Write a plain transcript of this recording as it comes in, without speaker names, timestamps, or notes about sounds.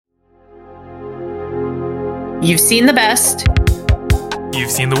You've seen the best.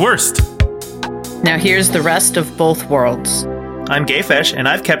 You've seen the worst. Now here's the rest of both worlds. I'm Gayfesh, and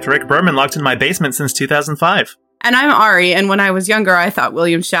I've kept Rick Berman locked in my basement since 2005. And I'm Ari, and when I was younger, I thought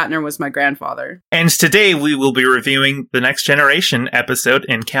William Shatner was my grandfather. And today we will be reviewing the Next Generation episode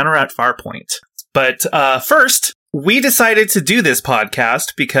Encounter at Farpoint. But first, we decided to do this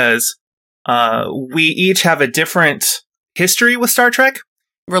podcast because we each have a different history with Star Trek.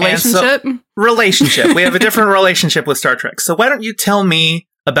 Relationship? Relationship. We have a different relationship with Star Trek. So why don't you tell me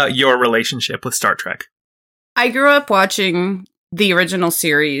about your relationship with Star Trek? I grew up watching the original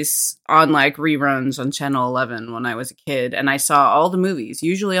series on like reruns on Channel 11 when I was a kid, and I saw all the movies,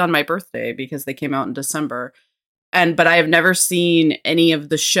 usually on my birthday because they came out in December. But I have never seen any of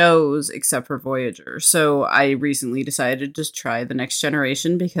the shows except for Voyager. So I recently decided to just try The Next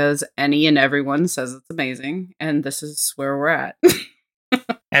Generation because any and everyone says it's amazing, and this is where we're at.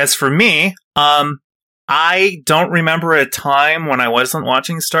 As for me, I don't remember a time when I wasn't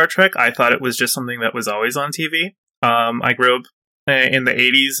watching Star Trek. I thought it was just something that was always on TV. I grew up in the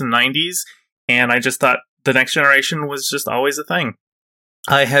 80s and 90s, and I just thought The Next Generation was just always a thing.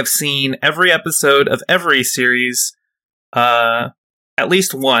 I have seen every episode of every series at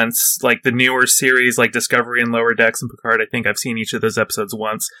least once, like the newer series like Discovery and Lower Decks and Picard. I think I've seen each of those episodes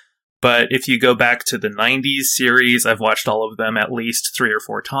once. But if you go back to the 90s series, I've watched all of them at least 3 or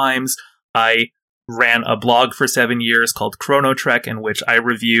 4 times. I ran a blog for 7 years called Chrono Trek, in which I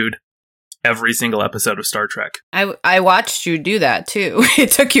reviewed every single episode of Star Trek. I watched you do that, too.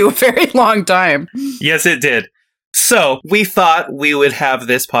 It took you a very long time. Yes, it did. So we thought we would have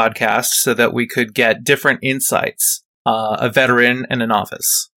this podcast so that we could get different insights, a veteran and a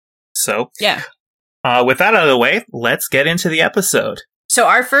novice. So, yeah. With that out of the way, let's get into the episode. So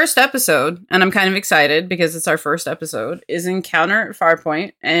our first episode, and I'm kind of excited because it's our first episode, is Encounter at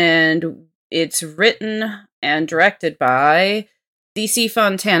Farpoint, and it's written and directed by D.C.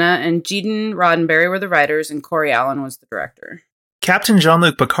 Fontana, and Geden Roddenberry were the writers, and Corey Allen was the director. Captain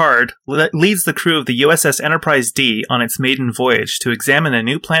Jean-Luc Picard leads the crew of the USS Enterprise D on its maiden voyage to examine a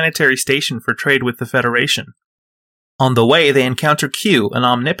new planetary station for trade with the Federation. On the way, they encounter Q, an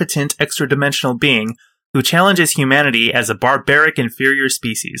omnipotent extra-dimensional being who challenges humanity as a barbaric inferior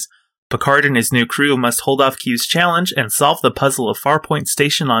species. Picard and his new crew must hold off Q's challenge and solve the puzzle of Farpoint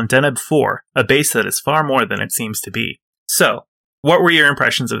Station on Deneb 4, a base that is far more than it seems to be. So, what were your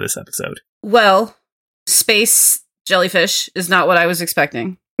impressions of this episode? Well, space jellyfish is not what I was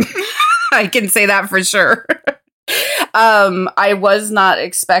expecting. I can say that for sure. I was not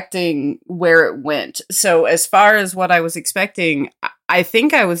expecting where it went. So as far as what I was expecting, I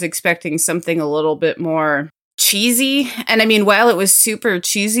think I was expecting something a little bit more cheesy. And I mean, while it was super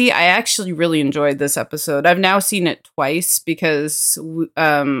cheesy, I actually really enjoyed this episode. I've now seen it twice because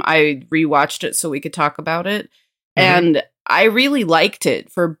I rewatched it so we could talk about it. Mm-hmm. And I really liked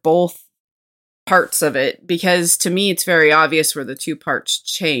it for both parts of it, because to me it's very obvious where the two parts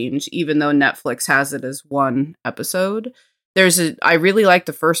change, even though Netflix has it as one episode. I really like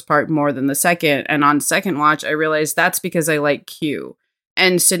the first part more than the second, and on second watch I realized that's because I like Q.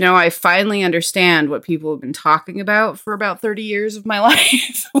 And so now I finally understand what people have been talking about for about 30 years of my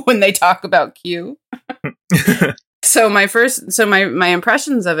life when they talk about Q. So my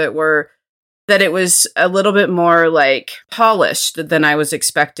impressions of it were that it was a little bit more like polished than I was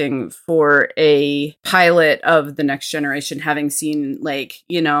expecting for a pilot of The Next Generation, having seen like,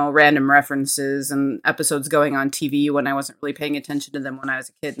 random references and episodes going on TV when I wasn't really paying attention to them when I was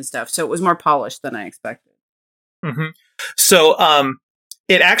a kid and stuff. So it was more polished than I expected. Mm-hmm. So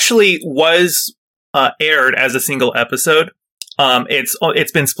it actually was aired as a single episode.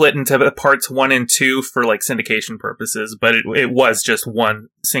 It's been split into parts 1 and 2 for like syndication purposes, but it was just one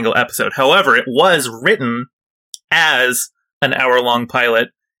single episode. However, it was written as an hour-long pilot,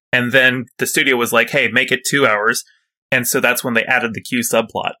 and then the studio was like, "Hey, make it 2 hours," and so that's when they added the Q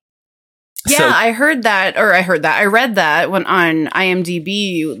subplot. Yeah, I read that when on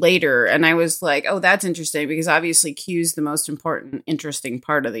IMDb later, and I was like, oh, that's interesting, because obviously Q's the most important, interesting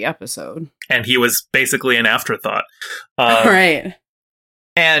part of the episode. And he was basically an afterthought. Right.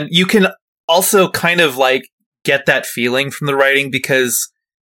 And you can also kind of like get that feeling from the writing, because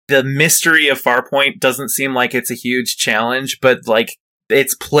the mystery of Farpoint doesn't seem like it's a huge challenge, but like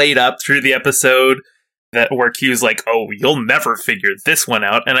it's played up through the episode. That where Q's like, oh, you'll never figure this one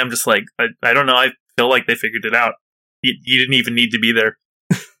out. And I'm just like, I don't know. I feel like they figured it out. You didn't even need to be there.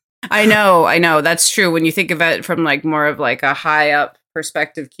 I know. That's true. When you think of it from like more of like a high up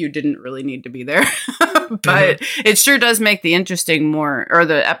perspective, Q didn't really need to be there. But it sure does make the episode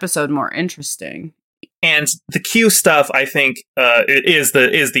more interesting. And the Q stuff, I think, is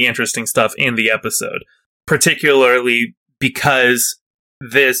the interesting stuff in the episode. particularly because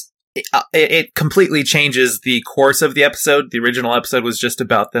it completely changes the course of the episode. The original episode was just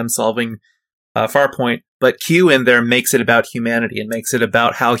about them solving Farpoint, but Q in there makes it about humanity and makes it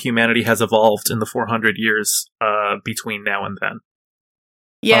about how humanity has evolved in the 400 years between now and then.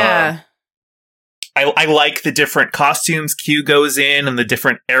 Yeah. I like the different costumes Q goes in and the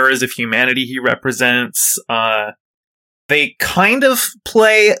different eras of humanity he represents. They kind of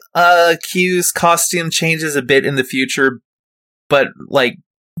play Q's costume changes a bit in the future, but like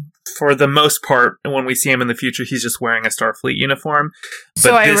for the most part, when we see him in the future, he's just wearing a Starfleet uniform. But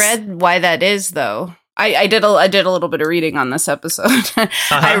so I read why that is, though. I did a little bit of reading on this episode.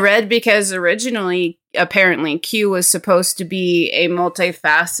 I read because originally, apparently, Q was supposed to be a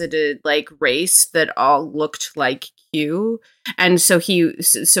multifaceted like race that all looked like Q, and so he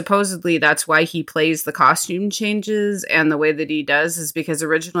supposedly that's why he plays the costume changes and the way that he does is because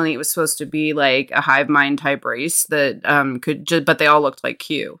originally it was supposed to be like a hive mind type race that but they all looked like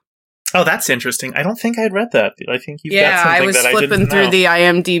Q. Oh, that's interesting. I don't think I'd read that. I think you've got I something was that I didn't flipping through know. the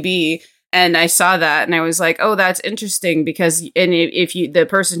IMDb. And I saw that, and I was like, "Oh, that's interesting." Because, and if you, the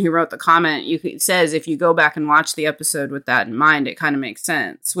person who wrote the comment, says if you go back and watch the episode with that in mind, it kind of makes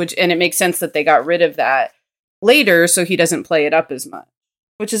sense. And it makes sense that they got rid of that later, so he doesn't play it up as much,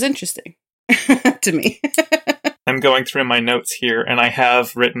 which is interesting to me. I'm going through my notes here, and I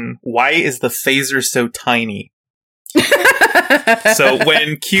have written, "Why is the phaser so tiny?" So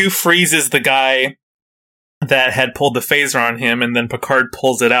when Q freezes the guy that had pulled the phaser on him, and then Picard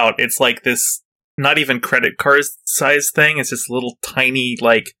pulls it out, it's like this, not even credit card size thing, it's this little tiny,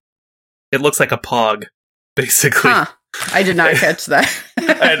 like, it looks like a pog, basically. Huh. I did not catch that.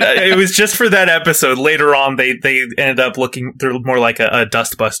 And it was just for that episode. Later on, they ended up looking, they're more like a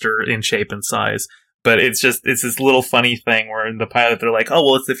dustbuster in shape and size. But it's this little funny thing where in the pilot they're like, oh,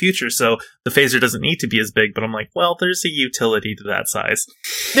 well, it's the future, so the phaser doesn't need to be as big. But I'm like, well, there's a utility to that size.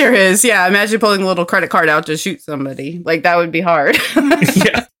 There is, yeah. Imagine pulling a little credit card out to shoot somebody. Like, that would be hard.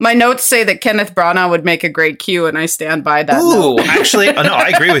 Yeah. My notes say that Kenneth Branagh would make a great Q, and I stand by that. Ooh, actually, no, I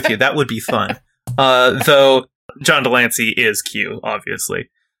agree with you. That would be fun. Though John Delancey is Q,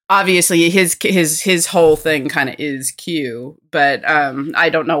 obviously. Obviously, his whole thing kind of is Q, but I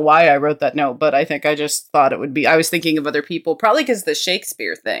don't know why I wrote that note, but I think I just thought it would be, I was thinking of other people, probably because the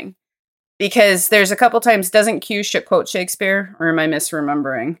Shakespeare thing. Because there's a couple times, doesn't Q quote Shakespeare, or am I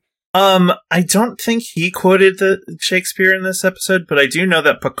misremembering? I don't think he quoted the Shakespeare in this episode, but I do know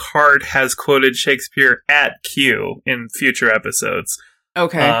that Picard has quoted Shakespeare at Q in future episodes.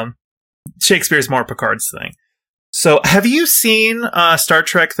 Okay. Shakespeare's more Picard's thing. So, have you seen Star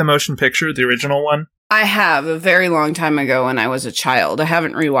Trek the Motion Picture, the original one? I have, a very long time ago when I was a child. I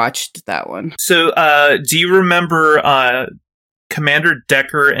haven't rewatched that one. So, do you remember Commander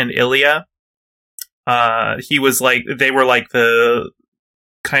Decker and Ilya? He was like, they were like the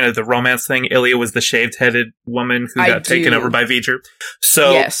kind of the romance thing. Ilya was the shaved-headed woman who got taken over by V'ger.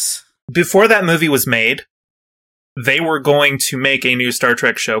 So, yes. Before that movie was made, they were going to make a new Star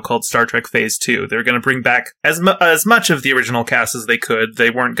Trek show called Star Trek Phase 2. They were going to bring back as much of the original cast as they could. They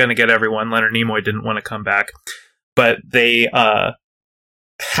weren't going to get everyone. Leonard Nimoy didn't want to come back. But they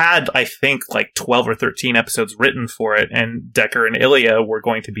had, I think, like 12 or 13 episodes written for it, and Decker and Ilya were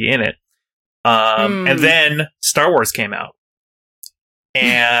going to be in it. And then Star Wars came out.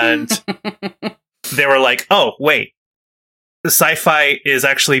 And they were like, oh, wait. The sci-fi is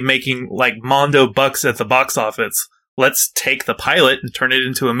actually making like mondo bucks at the box office. Let's take the pilot and turn it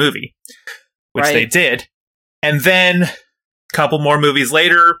into a movie, which they did. And then a couple more movies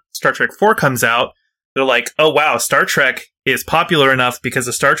later, Star Trek 4 comes out. They're like, oh, wow, Star Trek is popular enough because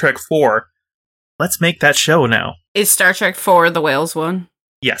of Star Trek 4. Let's make that show now. Is Star Trek 4 the Whales one?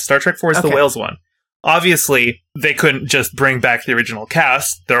 Yeah, Star Trek 4 is the Whales one. Obviously, they couldn't just bring back the original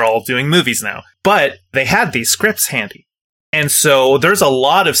cast. They're all doing movies now. But they had these scripts handy. And so there's a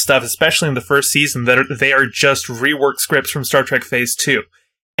lot of stuff, especially in the first season, they are just reworked scripts from Star Trek Phase 2.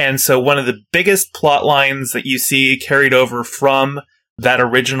 And so one of the biggest plot lines that you see carried over from that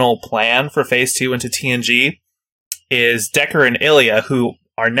original plan for Phase 2 into TNG is Decker and Ilya, who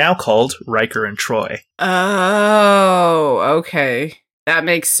are now called Riker and Troy. Oh, okay. That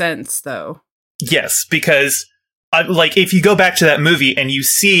makes sense, though. Yes, because like, if you go back to that movie and you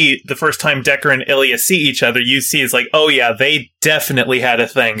see the first time Decker and Ilya see each other, you see it's like, oh yeah, they definitely had a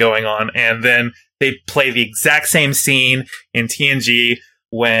thing going on. And then they play the exact same scene in TNG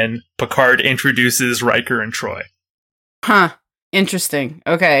when Picard introduces Riker and Troy. Huh. Interesting.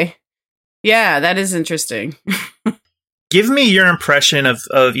 Okay. Yeah, that is interesting. Give me your impression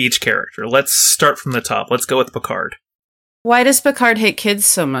of each character. Let's start from the top. Let's go with Picard. Why does Picard hate kids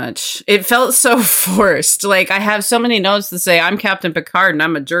so much? It felt so forced. Like, I have so many notes to say, I'm Captain Picard and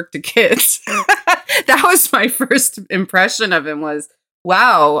I'm a jerk to kids. That was my first impression of him was,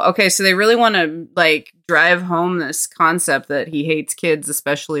 wow, okay, so they really want to, like, drive home this concept that he hates kids,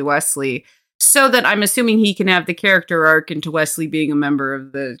 especially Wesley, so that I'm assuming he can have the character arc into Wesley being a member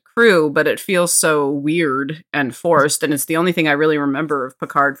of the crew, but it feels so weird and forced, and it's the only thing I really remember of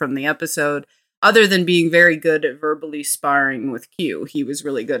Picard from the episode. Other than being very good at verbally sparring with Q, he was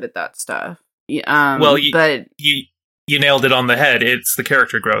really good at that stuff. Well, you nailed it on the head. It's the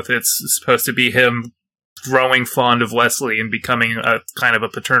character growth. It's supposed to be him growing fond of Wesley and becoming a kind of a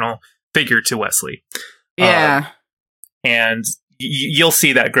paternal figure to Wesley. Yeah. And you'll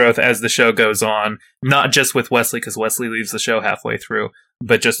see that growth as the show goes on, not just with Wesley, because Wesley leaves the show halfway through,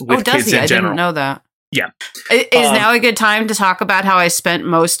 but just with kids in general. I didn't know that. Yeah. Is now a good time to talk about how I spent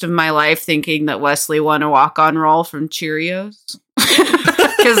most of my life thinking that Wesley won a walk-on role from Cheerios?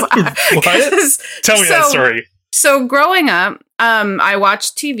 What? Tell me that story. So growing up, I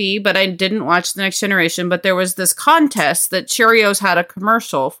watched TV, but I didn't watch The Next Generation. But there was this contest that Cheerios had a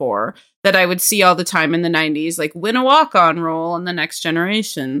commercial for that I would see all the time in the 90s, like win a walk-on role in The Next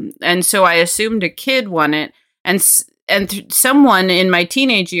Generation. And so I assumed a kid won it. And someone in my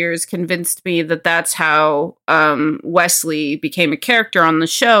teenage years convinced me that that's how Wesley became a character on the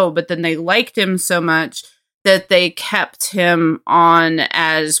show, but then they liked him so much that they kept him on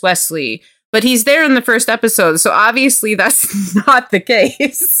as Wesley. But he's there in the first episode, so obviously that's not the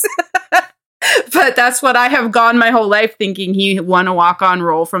case. But that's what I have gone my whole life thinking. He won a walk-on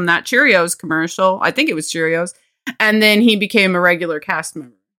role from that Cheerios commercial. I think it was Cheerios. And then he became a regular cast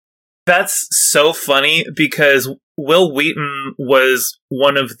member. That's so funny because Will Wheaton was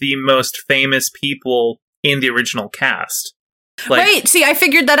one of the most famous people in the original cast. Like, right. See, I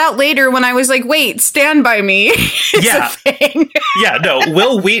figured that out later when I was like, wait, Stand By Me is a thing. Yeah, no,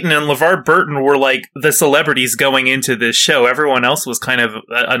 Will Wheaton and LeVar Burton were like the celebrities going into this show. Everyone else was kind of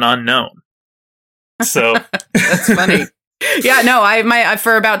an unknown. So that's funny. Yeah, no, I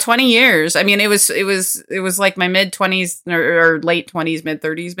for about 20 years. I mean, it was like my mid 20s or late 20s, mid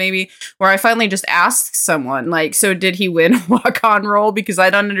 30s maybe, where I finally just asked someone like, so did he win a walk-on role? Because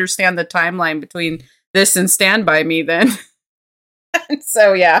I don't understand the timeline between this and Stand By Me then.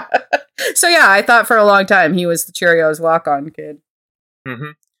 So yeah, I thought for a long time he was the Cheerios walk-on kid.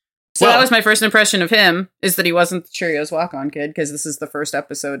 Mm-hmm. So that was my first impression of him, is that he wasn't the Cheerios walk-on kid, because this is the first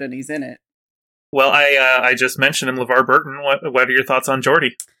episode and he's in it. Well, I just mentioned him, LeVar Burton. What are your thoughts on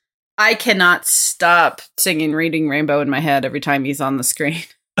Geordi? I cannot stop singing Reading Rainbow in my head every time he's on the screen.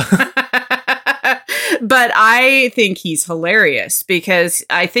 But I think he's hilarious, because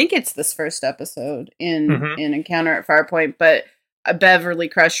I think it's this first episode in Encounter at Farpoint, but Beverly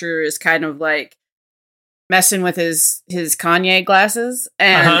Crusher is kind of like messing with his Kanye glasses,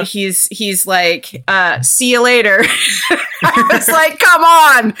 and he's like, see you later. I was like, come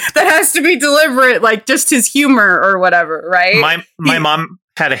on, that has to be deliberate, like just his humor or whatever, right? My mom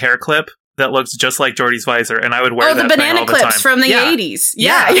had a hair clip that looks just like Geordi's visor, and I would wear that the banana all the clips time. From the 80s.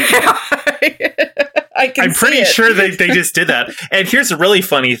 Yeah. I'm pretty sure they just did that. And here's a really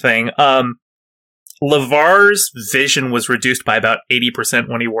funny thing. LeVar's vision was reduced by about 80%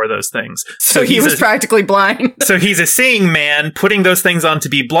 when he wore those things. So he was practically blind. So he's a seeing man putting those things on to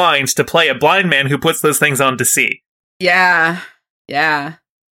be blind to play a blind man who puts those things on to see. Yeah. Yeah.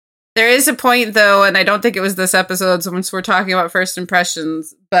 There is a point, though, and I don't think it was this episode, so once we're talking about first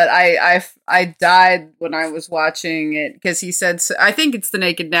impressions, but I died when I was watching it, because he said, I think it's The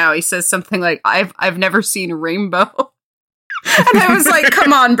Naked Now, he says something like, I've never seen a rainbow. And I was like,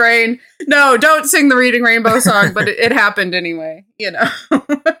 come on, brain. No, don't sing the Reading Rainbow song, but it happened anyway, you know.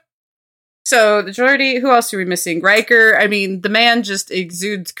 So, the Geordi, who else are we missing? Riker, I mean, the man just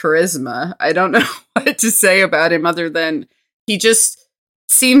exudes charisma. I don't know what to say about him other than he just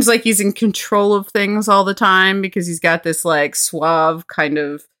seems like he's in control of things all the time, because he's got this, like, suave kind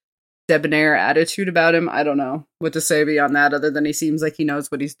of debonair attitude about him. I don't know what to say beyond that, other than he seems like he knows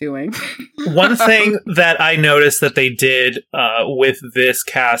what he's doing. One thing that I noticed that they did with this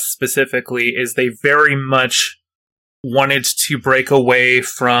cast specifically is they very much wanted to break away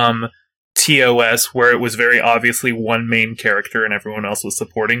from TOS, where it was very obviously one main character and everyone else was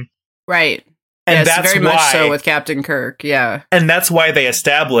supporting. Right. And yes, that's very why, much so with Captain Kirk, yeah. And that's why they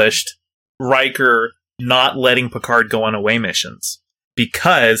established Riker not letting Picard go on away missions.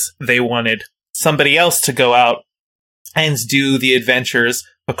 Because they wanted somebody else to go out and do the adventures.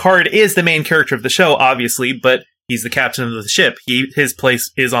 Picard is the main character of the show, obviously, but he's the captain of the ship. His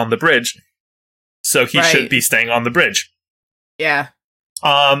place is on the bridge, so he should be staying on the bridge. Yeah.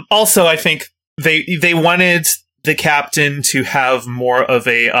 Also, I think they wanted the captain to have more of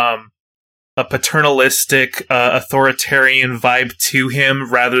a paternalistic, authoritarian vibe to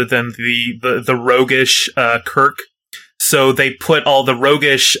him rather than the roguish Kirk. So they put all the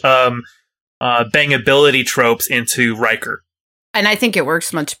roguish bangability tropes into Riker. And I think it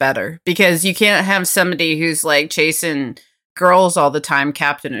works much better because you can't have somebody who's like chasing girls all the time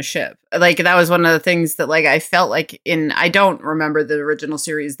captain a ship. Like that was one of the things that like I felt like I don't remember the original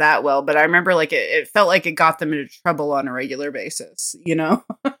series that well, but I remember like it felt like it got them into trouble on a regular basis, you know?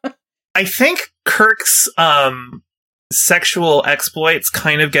 I think Kirk's sexual exploits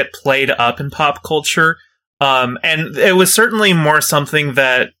kind of get played up in pop culture. And it was certainly more something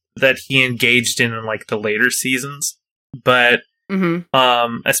that he engaged in like the later seasons. But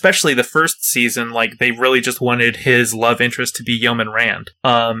especially the first season, like they really just wanted his love interest to be Yeoman Rand.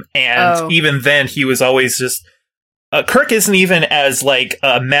 Even then he was always just Kirk isn't even as like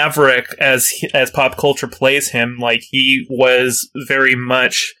maverick as pop culture plays him. Like he was very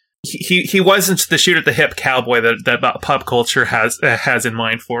much he wasn't the shoot at the hip cowboy that pop culture has in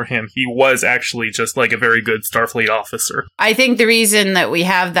mind for him. He was actually just like a very good Starfleet officer. I think the reason that we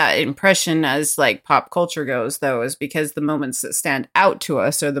have that impression as like pop culture goes, though, is because the moments that stand out to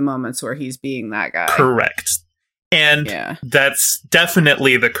us are the moments where he's being that guy. Correct. And that's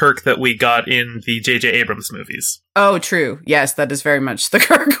definitely the Kirk that we got in the J.J. Abrams movies. Oh, true. Yes, that is very much the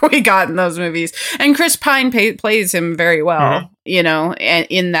Kirk we got in those movies. And Chris Pine plays him very well, you know, and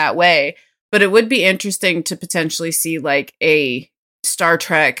in that way. But it would be interesting to potentially see like a Star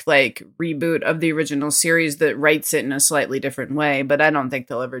Trek like reboot of the original series that writes it in a slightly different way. But I don't think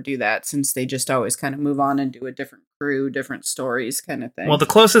they'll ever do that since they just always kind of move on and do a different crew, different stories kind of thing. Well, the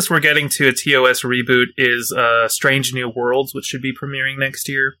closest we're getting to a TOS reboot is Strange New Worlds, which should be premiering next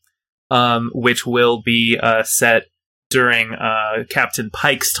year, which will be set during Captain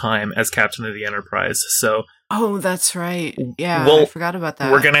Pike's time as Captain of the Enterprise. So, oh, that's right. Yeah, I forgot about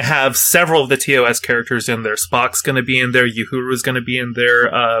that. We're going to have several of the TOS characters in there. Spock's going to be in there. Uhuru's going to be in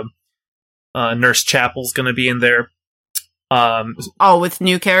there. Nurse Chapel's going to be in there. All with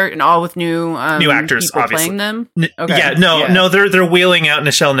new character and all with new actors, obviously playing them. Okay. No, they're wheeling out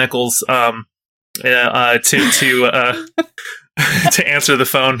Nichelle Nichols to answer the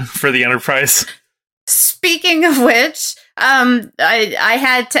phone for the Enterprise. Speaking of which, I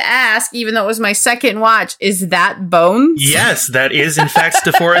had to ask, even though it was my second watch, is that Bones? Yes, that is in fact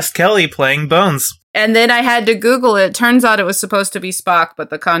DeForest Kelley playing Bones. And then I had to Google it. Turns out it was supposed to be Spock, but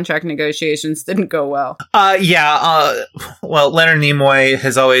the contract negotiations didn't go well. Well, Leonard Nimoy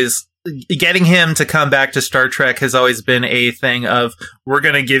has always... Getting him to come back to Star Trek has always been a thing of, we're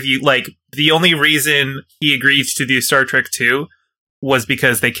going to give you... Like, the only reason he agreed to do Star Trek 2 was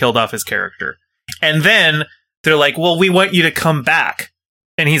because they killed off his character. And then they're like, well, we want you to come back.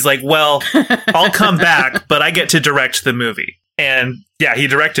 And he's like, well, I'll come back, but I get to direct the movie. And yeah, he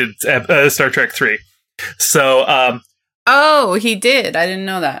directed Star Trek 3. So, oh, he did. I didn't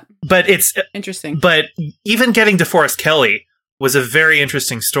know that. But it's interesting. But even getting DeForest Kelley was a very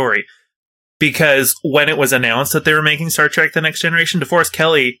interesting story, because when it was announced that they were making Star Trek The Next Generation, DeForest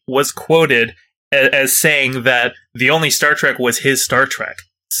Kelley was quoted as saying that the only Star Trek was his Star Trek.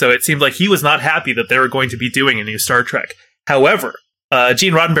 So it seemed like he was not happy that they were going to be doing a new Star Trek. However,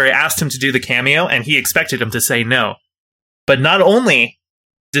 Gene Roddenberry asked him to do the cameo, and he expected him to say no. But not only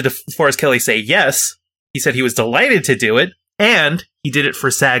did DeForest Kelley say yes, he said he was delighted to do it, and he did it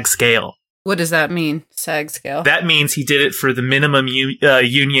for SAG scale. What does that mean, SAG scale? That means he did it for the minimum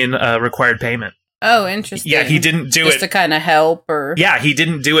union required payment. Oh, interesting. Yeah, he didn't do just to kind of help, or... Yeah, he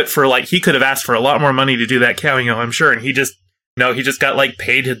didn't do it for, like, he could have asked for a lot more money to do that cameo, I'm sure, and he just got, like,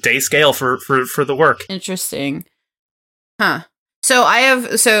 paid a day scale for the work. Interesting. Huh. So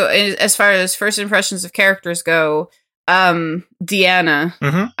as far as first impressions of characters go, Deanna,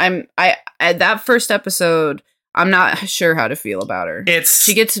 that first episode, I'm not sure how to feel about her.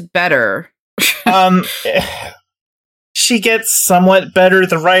 She gets better. She gets somewhat better.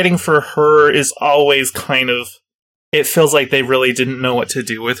 The writing for her is always kind of... It feels like they really didn't know what to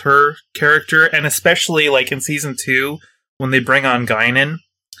do with her character, and especially, like, in season 2, when they bring on Guinan,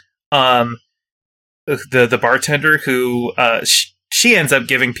 the bartender who... She ends up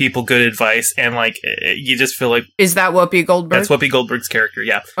giving people good advice, and, like, you just feel like... Is that Whoopi Goldberg? That's Whoopi Goldberg's character,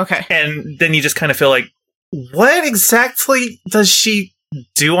 yeah. Okay. And then you just kind of feel like, what exactly does she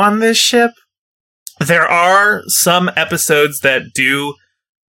do on this ship? There are some episodes that do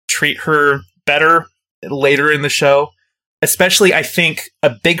treat her better later in the show. Especially, I think, a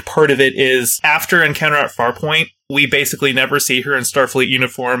big part of it is after Encounter at Farpoint, we basically never see her in Starfleet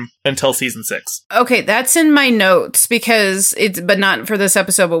uniform until season 6. Okay, that's in my notes because but not for this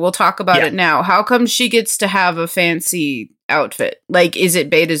episode, but we'll talk about it now. How come she gets to have a fancy outfit? Like, is it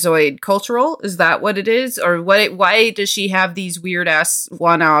Betazoid cultural? Is that what it is? Or why does she have these weird ass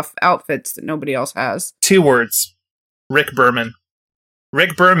one-off outfits that nobody else has? 2 words. Rick Berman.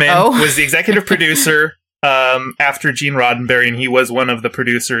 Rick Berman was the executive producer after Gene Roddenberry, and he was one of the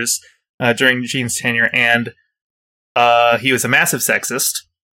producers during Gene's tenure, and he was a massive sexist,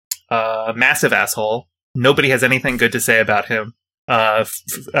 massive asshole. Nobody has anything good to say about him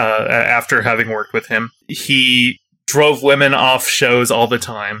after having worked with him. He drove women off shows all the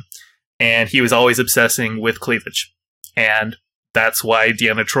time, and he was always obsessing with cleavage. And that's why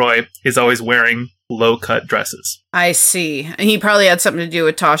Deanna Troi is always wearing low-cut dresses. I see. And he probably had something to do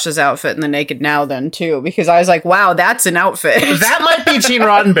with Tasha's outfit in The Naked Now then, too, because I was like, wow, that's an outfit. That might be Gene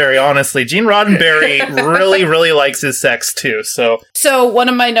Roddenberry, honestly. Gene Roddenberry really, really likes his sex, too, so... So, one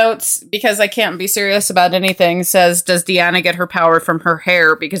of my notes, because I can't be serious about anything, says, does Deanna get her power from her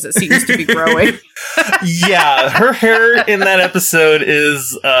hair, because it seems to be growing? Yeah, her hair in that episode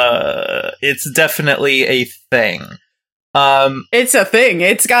is, it's definitely a thing. It's a thing.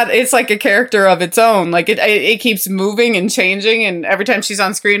 It's like a character of its own. Like it keeps moving and changing, and every time she's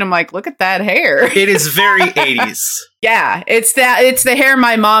on screen, I'm like, look at that hair. It is very 80s. Yeah, it's the hair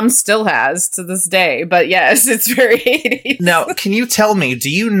my mom still has to this day. But yes, it's very 80s. Now, can you tell me,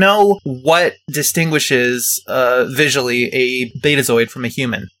 do you know what distinguishes visually a Betazoid from a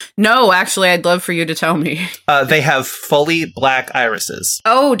human? No, actually, I'd love for you to tell me. They have fully black irises.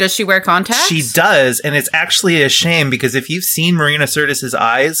 Oh, does she wear contacts? She does, and it's actually a shame because if you've seen Marina Sirtis's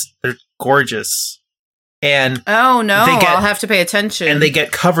eyes, they're gorgeous. And oh no, I'll have to pay attention. And they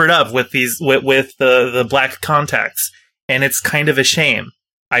get covered up with these with the black contacts, and it's kind of a shame.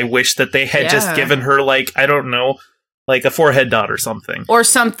 I wish that they had just given her, like, I don't know, like a forehead dot or something. Or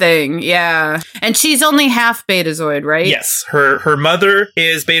something, yeah. And she's only half Betazoid, right? Yes. Her mother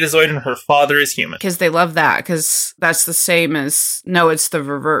is Betazoid and her father is human. Because they love that, because that's the same as... No, it's the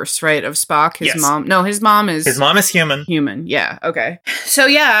reverse, right, of Spock? His mom... No, his mom is... His mom is human. Human, yeah, okay. So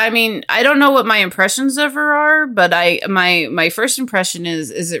yeah, I mean, I don't know what my impressions of her are, but my first impression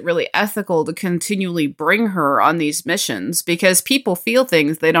is it really ethical to continually bring her on these missions? Because people feel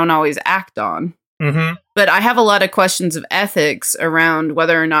things they don't always act on. Mm-hmm. But I have a lot of questions of ethics around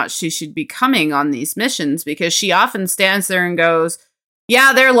whether or not she should be coming on these missions, because she often stands there and goes,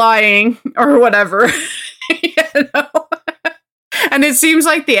 yeah, they're lying, or whatever. You know? And it seems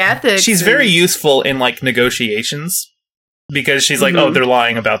like the ethics... She's very useful in, like, negotiations, because she's like, oh, they're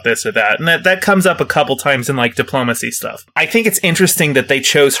lying about this or that. And that comes up a couple times in, like, diplomacy stuff. I think it's interesting that they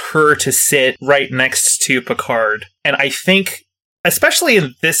chose her to sit right next to Picard. And I think... Especially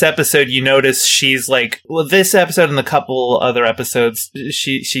in this episode, you notice she's like, well, this episode and a couple other episodes,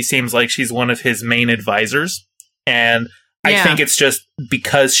 she seems like she's one of his main advisors. And I think it's just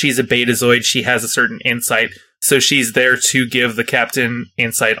because she's a Betazoid, she has a certain insight. So she's there to give the captain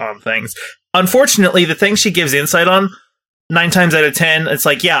insight on things. Unfortunately, the things she gives insight on, 9 times out of 10, it's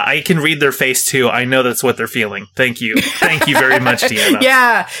like, yeah, I can read their face too. I know that's what they're feeling. Thank you. Thank you very much, Deanna.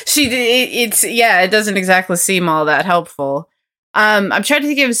 Yeah, it doesn't exactly seem all that helpful. I'm trying to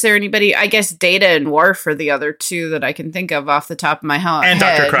think is there anybody, I guess Data and Worf are the other two that I can think of off the top of my head. And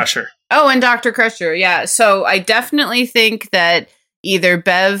Dr. Crusher. Oh, and Dr. Crusher, yeah. So I definitely think that either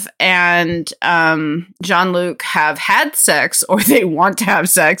Bev and Jean-Luc have had sex, or they want to have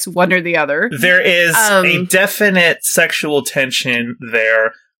sex, one or the other. There is a definite sexual tension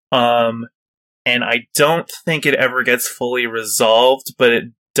there, and I don't think it ever gets fully resolved, but it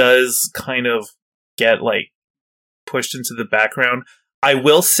does kind of get, like, pushed into the background. I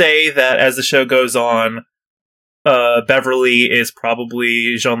will say that as the show goes on, Beverly is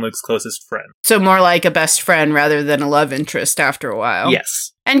probably Jean-Luc's closest friend. So more like a best friend rather than a love interest after a while.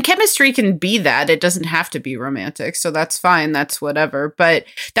 Yes. And chemistry can be that. It doesn't have to be romantic, so that's fine. That's whatever. But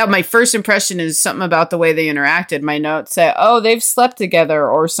that my first impression is something about the way they interacted. My notes say, oh, they've slept together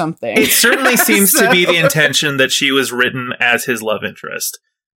or something. It certainly seems to be the intention that she was written as his love interest.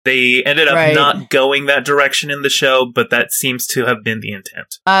 They ended up not going that direction in the show, but that seems to have been the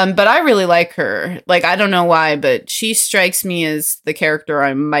intent. But I really like her. Like, I don't know why, but she strikes me as the character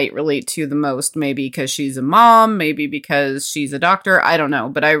I might relate to the most. Maybe because she's a mom, maybe because she's a doctor. I don't know,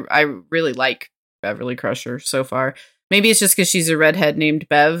 but I really like Beverly Crusher so far. Maybe it's just because she's a redhead named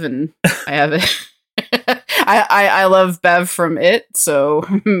Bev, and I have it. I love Bev from It, so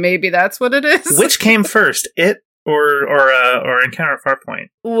maybe that's what it is. Which came first, It or Encounter at Farpoint?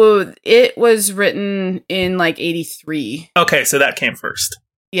 Well, It was written in like 83. Okay, so that came first.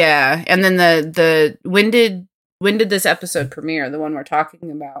 Yeah, and then the when did When did this episode premiere? The one we're talking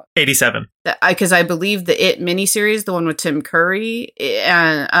about? 87. Because I believe the It miniseries, the one with Tim Curry,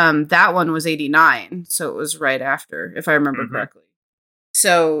 and that one was 89. So it was right after, if I remember correctly.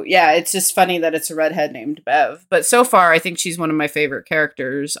 So, yeah, it's just funny that it's a redhead named Bev. But so far, I think she's one of my favorite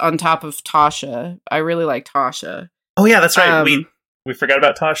characters on top of Tasha. I really like Tasha. Oh, yeah, that's right. We forgot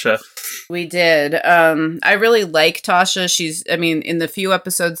about Tasha. We did. I really like Tasha. In the few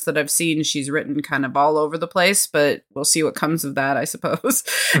episodes that I've seen, she's written kind of all over the place, but we'll see what comes of that, I suppose.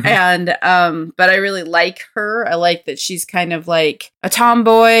 And, but I really like her. I like that she's kind of like a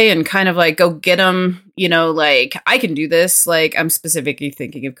tomboy and kind of like, go get 'em, like, I can do this. Like, I'm specifically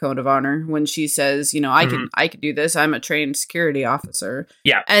thinking of Code of Honor when she says, I can do this. I'm a trained security officer.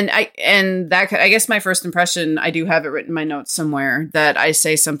 Yeah. I guess my first impression, I do have it written in my notes somewhere, that I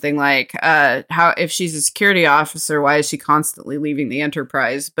say something like, how if she's a security officer, why is she constantly leaving the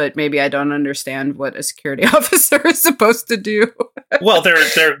Enterprise? But maybe I don't understand what a security officer is supposed to do. Well,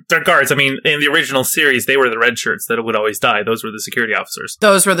 they're guards. I mean, in the original series, they were the red shirts that would always die. Those were the security officers.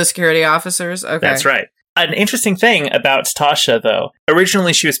 Those were the security officers? Okay. That's right. An interesting thing about Tasha, though,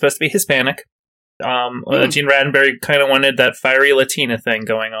 originally she was supposed to be Hispanic. Gene Roddenberry kind of wanted that fiery Latina thing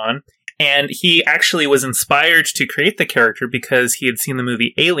going on. And he actually was inspired to create the character because he had seen the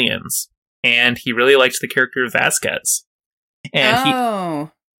movie Aliens. And he really liked the character of Vasquez. And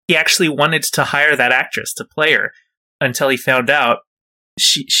he actually wanted to hire that actress to play her until he found out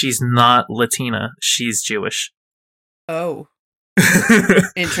she's not Latina. She's Jewish. Oh.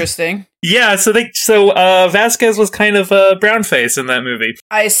 Interesting. Yeah, so Vasquez was kind of a brownface in that movie.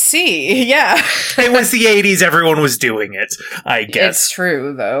 I see, yeah. It was the 80s, everyone was doing it, I guess. It's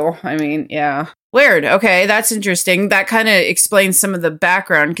true, though. I mean, yeah. Weird. Okay, that's interesting. That kind of explains some of the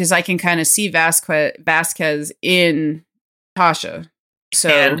background, because I can kind of see Vasquez in Tasha. So,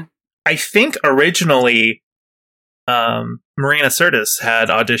 and I think originally Marina Sirtis had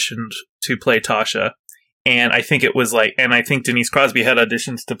auditioned to play Tasha. And I think I think Denise Crosby had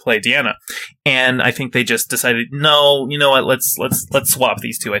auditions to play Deanna. And I think they just decided, no, you know what, let's swap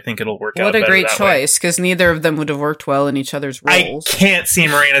these two. I think it'll work out. What a great choice, because neither of them would have worked well in each other's roles. I can't see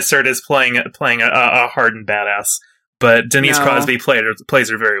Marina Sirtis playing a hardened badass, but Denise Crosby plays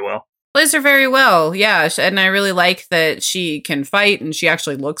her very well. Plays her very well, yeah. And I really like that she can fight, and she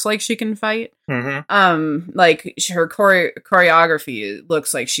actually looks like she can fight. Mm-hmm. Like her choreography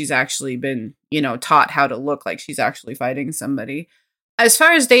looks like she's actually been, taught how to look like she's actually fighting somebody. As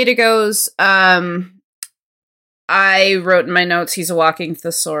far as Data goes, I wrote in my notes he's a walking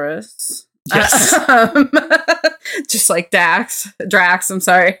thesaurus. Yes. Just like Drax, I'm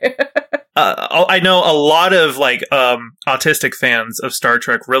sorry. I know a lot of autistic fans of Star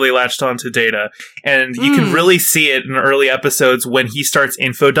Trek really latched on to Data, and you can really see it in early episodes when he starts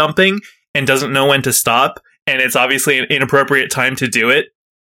info dumping and doesn't know when to stop, and it's obviously an inappropriate time to do it.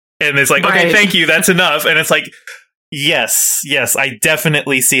 And it's like, okay, thank you, that's enough. And it's like, yes, I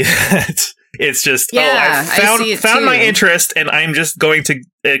definitely see that. It's just, I found my interest, and I'm just going to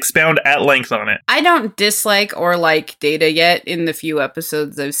expound at length on it. I don't dislike or like Data yet in the few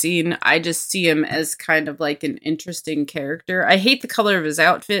episodes I've seen. I just see him as kind of like an interesting character. I hate the color of his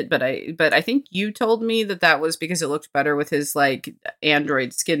outfit, but I think you told me that was because it looked better with his like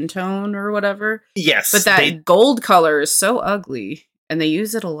android skin tone or whatever. Yes. But that gold color is so ugly. And they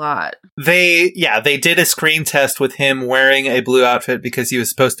use it a lot. They did a screen test with him wearing a blue outfit because he was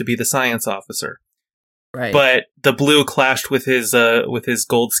supposed to be the science officer. Right. But the blue clashed with his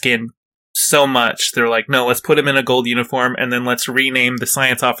gold skin so much, they're like, no, let's put him in a gold uniform, and then let's rename the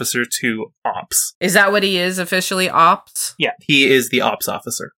science officer to Ops. Is that what he is officially, Ops? Yeah, he is the Ops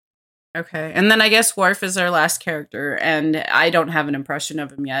officer. Okay, and then I guess Worf is our last character, and I don't have an impression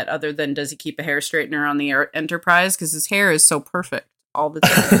of him yet, other than does he keep a hair straightener on the Enterprise? Because his hair is so perfect all the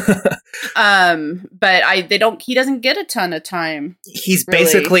time. But he doesn't get a ton of time. He's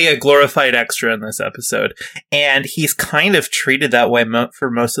basically a glorified extra in this episode, and he's kind of treated that way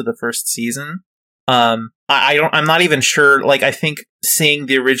for most of the first season. I'm not even sure, I think seeing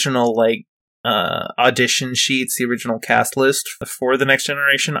the original audition sheets, the original cast list for The Next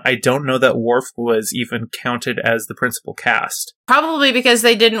Generation, I don't know that Worf was even counted as the principal cast. Probably because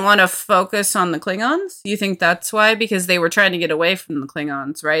they didn't want to focus on the Klingons? You think that's why? Because they were trying to get away from the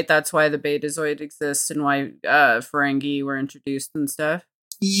Klingons, right? That's why the Betazoid exists and why Ferengi were introduced and stuff?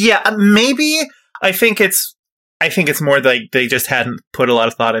 Yeah, maybe. I think it's more like they just hadn't put a lot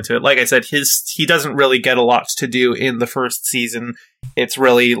of thought into it. Like I said, he doesn't really get a lot to do in the first season. It's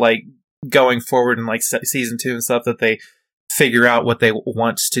really going forward in season 2 and stuff that they figure out what they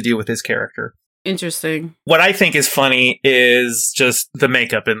want to do with his character. Interesting. What I think is funny is just the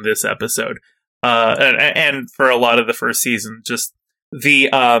makeup in this episode. and for a lot of the first season, just the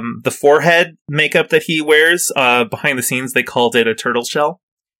forehead makeup that he wears, behind the scenes, they called it a turtle shell.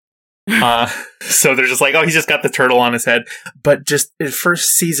 So they're just like, oh, he's just got the turtle on his head. But just the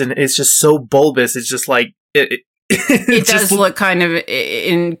first season is just so bulbous. It's just like it does look kind of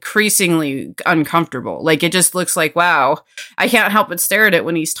increasingly uncomfortable. Like, it just looks like, wow, I can't help but stare at it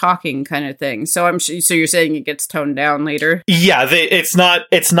when he's talking, kind of thing. So so you're saying it gets toned down later? Yeah, it's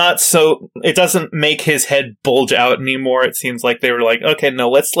not so, it doesn't make his head bulge out anymore. It seems like they were like, okay, no,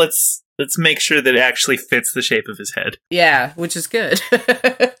 let's make sure that it actually fits the shape of his head. Yeah, which is good.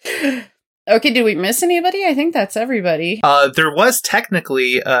 Okay, did we miss anybody? I think that's everybody. There was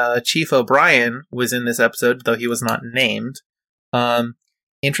technically Chief O'Brien was in this episode, though he was not named.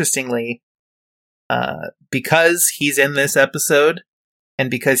 Interestingly, because he's in this episode,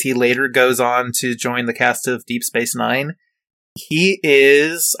 and because he later goes on to join the cast of Deep Space Nine, he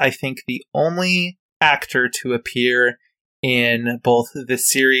is, I think, the only actor to appear in both the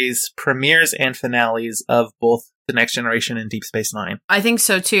series premieres and finales of both The Next Generation and Deep Space Nine. I think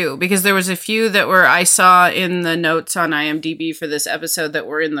so too, because there was a few that I saw in the notes on IMDb for this episode that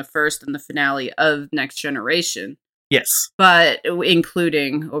were in the first and the finale of Next Generation. Yes. But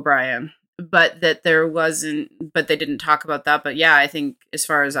including O'Brien. But that there wasn't, but they didn't talk about that. But yeah, I think as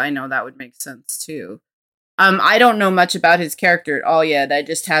far as I know, that would make sense too. I don't know much about his character at all yet. I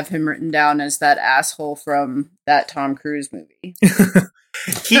just have him written down as that asshole from that Tom Cruise movie.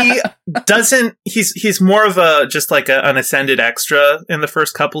 He doesn't, he's more of just like an ascended extra in the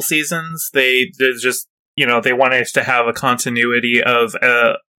first couple seasons. They just, they wanted to have a continuity of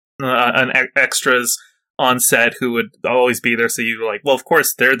extras on set who would always be there. So you're like, well, of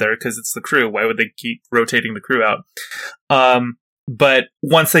course they're there because it's the crew. Why would they keep rotating the crew out? But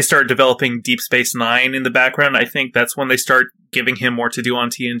once they start developing Deep Space Nine in the background, I think that's when they start giving him more to do on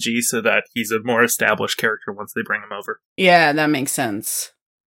TNG so that he's a more established character once they bring him over. Yeah, that makes sense.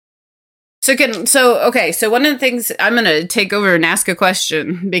 So one of the things, I'm going to take over and ask a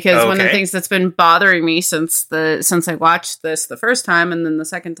question, because one of the things that's been bothering me since I watched this the first time and then the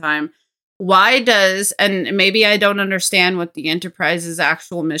second time, and maybe I don't understand what the Enterprise's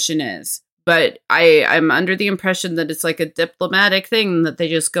actual mission is, but I'm under the impression that it's like a diplomatic thing that they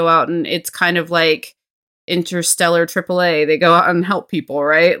just go out and it's kind of like Interstellar AAA. They go out and help people,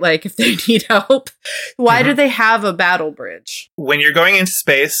 right? Like if they need help. Why do they have a battle bridge? When you're going into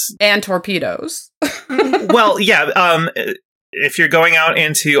space. And torpedoes. Well, yeah. If you're going out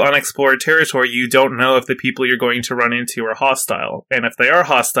into unexplored territory, you don't know if the people you're going to run into are hostile. And if they are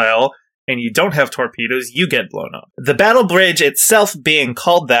hostile, and you don't have torpedoes, you get blown up. The battle bridge itself being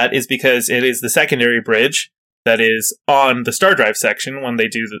called that is because it is the secondary bridge that is on the star drive section when they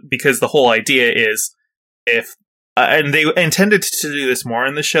do because the whole idea is and they intended to do this more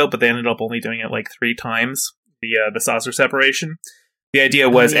in the show, but they ended up only doing it like 3 times, the saucer separation. The idea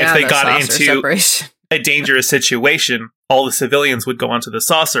was if they got into a dangerous situation, all the civilians would go onto the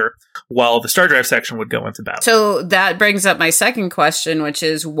saucer while the star drive section would go into battle. So that brings up my second question, which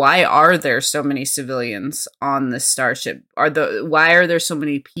is, why are there so many civilians on the starship? Why are there so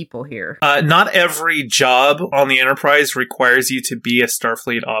many people here? Not every job on the Enterprise requires you to be a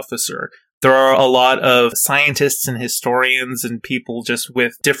Starfleet officer. There are a lot of scientists and historians and people just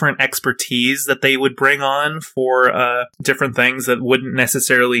with different expertise that they would bring on for different things that wouldn't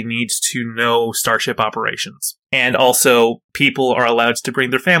necessarily need to know starship operations. And also, people are allowed to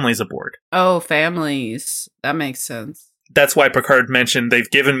bring their families aboard. Oh, families. That makes sense. That's why Picard mentioned they've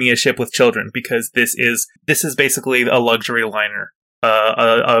given me a ship with children, because this is basically a luxury liner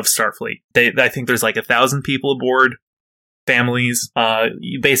of Starfleet. I think there's like 1,000 people aboard. Families.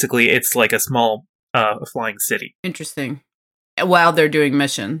 Basically, it's like a small flying city. Interesting. While they're doing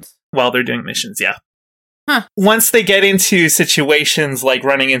missions. Yeah. Huh. Once they get into situations like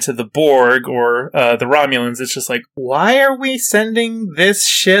running into the Borg or the Romulans, it's just like, why are we sending this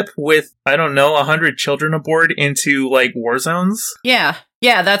ship with, 100 children aboard into, like, war zones? Yeah,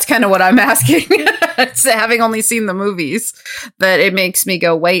 that's kind of what I'm asking. Having only seen the movies, that it makes me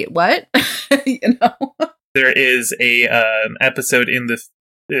go, wait, what? There is a episode in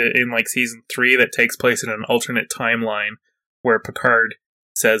like season 3 that takes place in an alternate timeline where Picard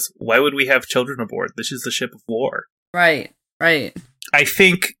says, "Why would we have children aboard? This is the ship of war." Right. I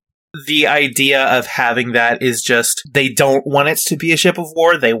think the idea of having that is just they don't want it to be a ship of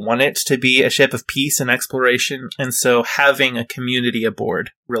war. They want it to be a ship of peace and exploration, and so having a community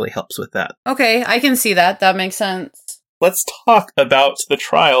aboard really helps with that. Okay, I can see that. That makes sense. Let's talk about the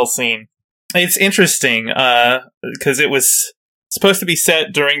trial scene. It's interesting, because it was supposed to be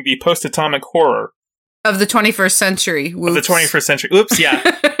set during the post-atomic horror Of the 21st century. Whoops. Of the 21st century. Oops,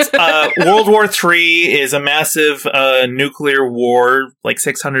 yeah. World War III is a massive nuclear war. Like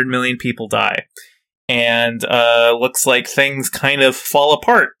 600 million people die. And looks like things kind of fall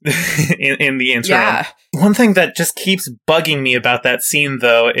apart in the interim. Yeah. One thing that just keeps bugging me about that scene,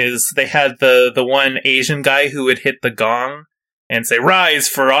 though, is they had the one Asian guy who would hit the gong and say, "Rise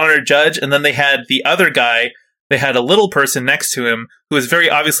for honor, judge." And then they had the other guy, they had a little person next to him who was very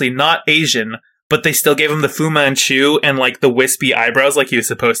obviously not Asian, but they still gave him the Fu Manchu and like the wispy eyebrows like he was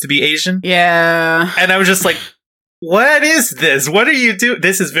supposed to be Asian. Yeah. And I was just like, what is this? What are you doing?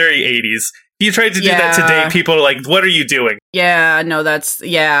 This is very 80s. If you tried to do that today, people are like, what are you doing? Yeah, no,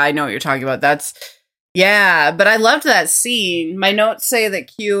 I know what you're talking about. But I loved that scene. My notes say that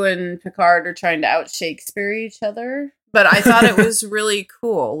Q and Picard are trying to out Shakespeare each other, but I thought it was really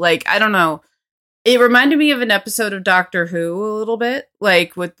cool. Like, I don't know. It reminded me of an episode of Doctor Who a little bit,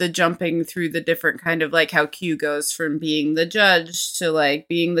 like with the jumping through the different kind of like how Q goes from being the judge to like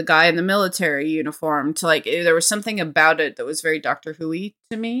being the guy in the military uniform to like, there was something about it that was very Doctor Who-y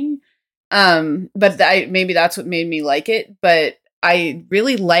to me. But maybe that's what made me like it, but I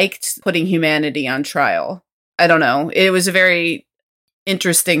really liked putting humanity on trial. I don't know. It was a very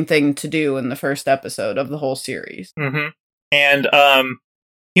interesting thing to do in the first episode of the whole series. Mm-hmm. And,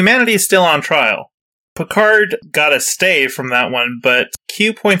 humanity is still on trial. Picard got a stay from that one, but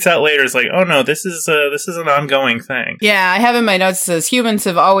Q points out later is like, oh no, this is an ongoing thing. Yeah, I have in my notes, it says humans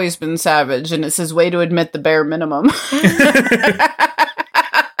have always been savage, and it says way to admit the bare minimum.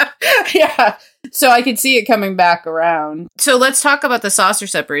 Yeah, so I could see it coming back around. So let's talk about the saucer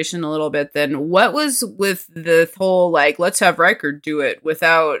separation a little bit then. What was with the whole, like, let's have Riker do it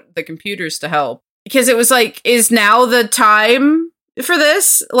without the computers to help? Because it was like, is now the time for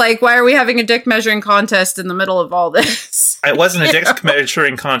this? Like, why are we having a dick measuring contest in the middle of all this? It wasn't a dick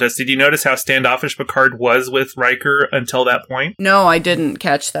measuring contest. Did you notice how standoffish Picard was with Riker until that point? No, I didn't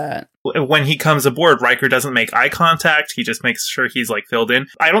catch that. When he comes aboard, Riker doesn't make eye contact. He just makes sure he's like filled in.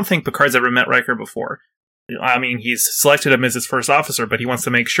 I don't think Picard's ever met Riker before. I mean, he's selected him as his first officer, but he wants to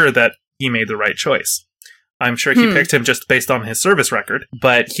make sure that he made the right choice. I'm sure he picked him just based on his service record,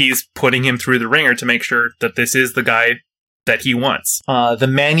 but he's putting him through the ringer to make sure that this is the guy that he wants. The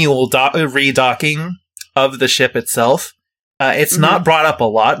manual redocking of the ship itself, it's not brought up a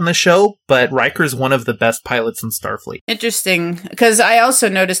lot in the show, but Riker's one of the best pilots in Starfleet. Interesting, because I also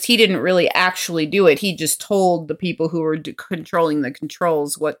noticed he didn't really actually do it. He just told the people who were controlling the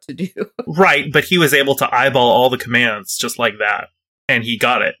controls what to do. Right, but he was able to eyeball all the commands just like that, and he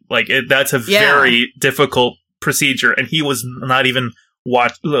got it. Like, that's a very difficult procedure, and he was not even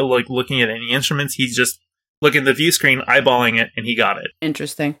looking at any instruments. He's just looking at the view screen, eyeballing it, and he got it.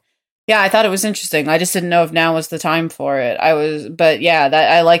 Interesting. Yeah, I thought it was interesting. I just didn't know if now was the time for it. But yeah,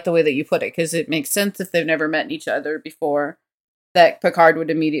 I like the way that you put it, because it makes sense if they've never met each other before, that Picard would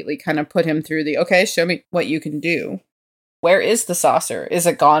immediately kind of put him through okay, show me what you can do. Where is the saucer? Is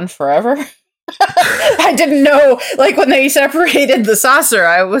it gone forever? I didn't know, like, when they separated the saucer,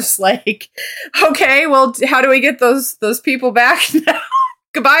 I was like, okay, well, how do we get those people back now?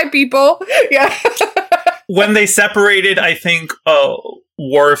 Goodbye, people. Yeah. When they separated, I think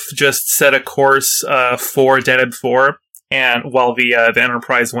Worf just set a course for Deneb 4, and while the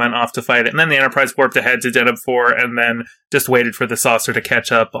Enterprise went off to fight it, and then the Enterprise warped ahead to Deneb 4, and then just waited for the saucer to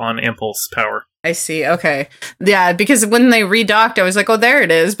catch up on impulse power. I see. Okay. Yeah, because when they redocked, I was like, oh, there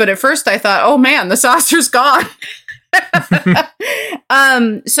it is. But at first I thought, oh man, the saucer's gone.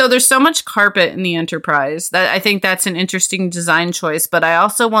 So there's so much carpet in the Enterprise that I think that's an interesting design choice, but I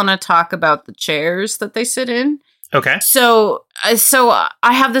also want to talk about the chairs that they sit in. Okay. So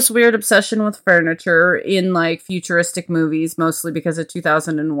I have this weird obsession with furniture in like futuristic movies, mostly because of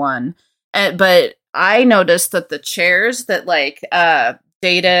 2001. But I noticed that the chairs that like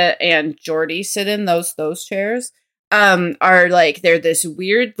Data and Geordi sit in, those chairs, are like, they're this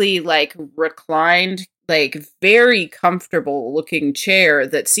weirdly like reclined, like very comfortable looking chair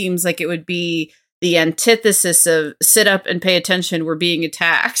that seems like it would be the antithesis of sit up and pay attention, we're being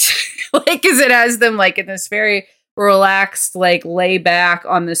attacked. Like, because it has them like in this very relaxed, like lay back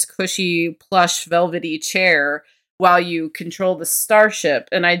on this cushy, plush, velvety chair while you control the starship.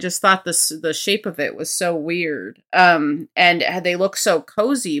 And I just thought the shape of it was so weird. And they look so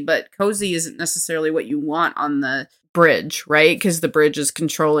cozy, but cozy isn't necessarily what you want on the bridge, right? Because the bridge is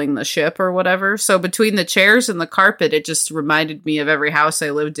controlling the ship or whatever. So between the chairs and the carpet, it just reminded me of every house I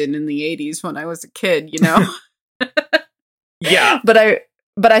lived in the 80s when I was a kid, you know? Yeah. But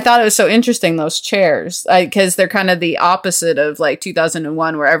But I thought it was so interesting, those chairs, because they're kind of the opposite of like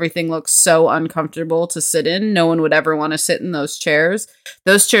 2001, where everything looks so uncomfortable to sit in. No one would ever want to sit in those chairs.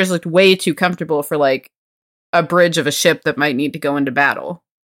 Those chairs looked way too comfortable for like a bridge of a ship that might need to go into battle.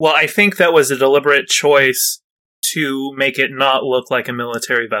 Well, I think that was a deliberate choice to make it not look like a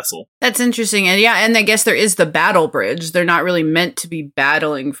military vessel. That's interesting. And yeah, and I guess there is the battle bridge. They're not really meant to be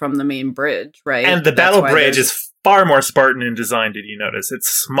battling from the main bridge, right? And the battle bridge is far more Spartan in design, did you notice? It's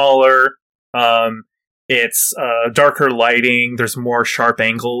smaller, it's darker lighting, there's more sharp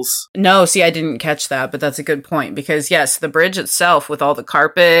angles. No, see, I didn't catch that, but that's a good point, because yes, the bridge itself with all the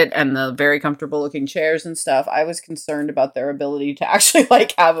carpet and the very comfortable looking chairs and stuff, I was concerned about their ability to actually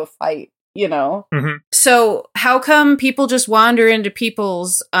like have a fight, you know? Mm-hmm. So how come people just wander into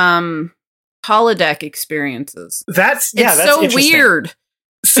people's holodeck experiences? That's so weird.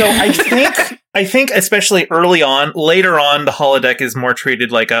 So I think especially early on, later on, the holodeck is more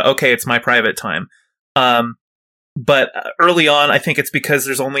treated like okay, it's my private time. But early on, I think it's because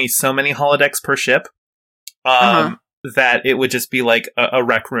there's only so many holodecks per ship. That it would just be like a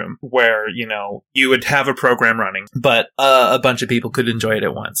rec room where, you know, you would have a program running, but a bunch of people could enjoy it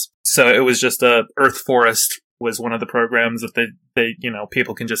at once. So it was just Earth Forest was one of the programs that they you know,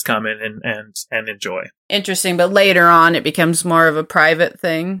 people can just come in and enjoy. Interesting, but later on it becomes more of a private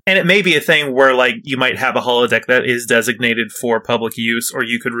thing. And it may be a thing where like you might have a holodeck that is designated for public use, or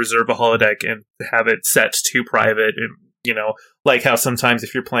you could reserve a holodeck and have it set to private. And, you know, like how sometimes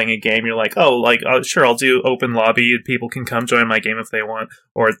if you're playing a game, you're like, sure, I'll do open lobby and people can come join my game if they want.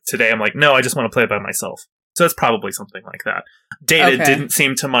 Or today I'm like, no, I just want to play by myself. So it's probably something like that. Data didn't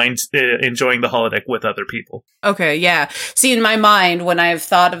seem to mind enjoying the holodeck with other people. Okay, yeah. See, in my mind, when I've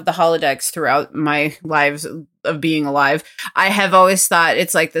thought of the holodecks throughout my lives of being alive, I have always thought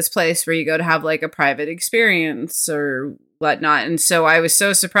it's like this place where you go to have like a private experience or whatnot. And so I was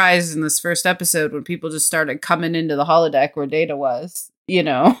so surprised in this first episode when people just started coming into the holodeck where Data was, you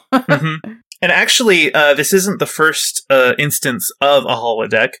know? Mm-hmm. And actually, this isn't the first instance of a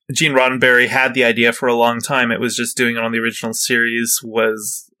holodeck. Gene Roddenberry had the idea for a long time. It was just doing it on the original series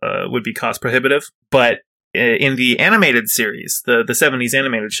would be cost prohibitive. But in the animated series, the 70s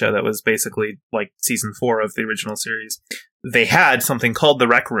animated show that was basically like season 4 of the original series, they had something called the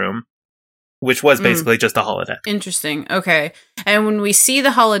Rec Room, which was basically just a holodeck. Interesting. Okay. And when we see the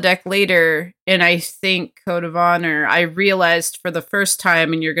holodeck later, and I think Code of Honor, I realized for the first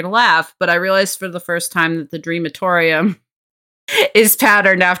time, and you're going to laugh, but I realized for the first time that the Dreamatorium is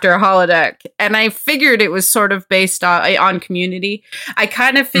patterned after a holodeck. And I figured it was sort of based on Community. I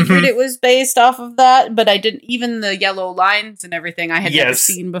kind of figured it was based off of that, but I didn't, even the yellow lines and everything I had never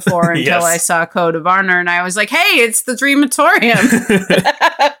seen before until I saw Code of Honor, and I was like, hey, it's the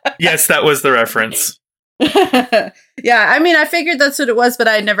Dreamatorium. Yes, that was the reference. Yeah, I mean, I figured that's what it was, but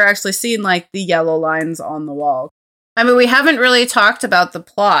I had never actually seen like the yellow lines on the wall. I mean, we haven't really talked about the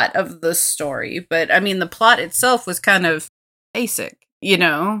plot of the story, but I mean, the plot itself was kind of basic, you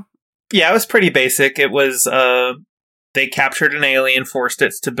know? Yeah, it was pretty basic. It was, they captured an alien, forced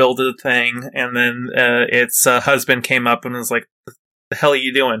it to build a thing, and then its husband came up and was like, the hell are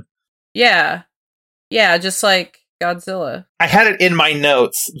you doing? Yeah. Yeah, just like Godzilla. I had it in my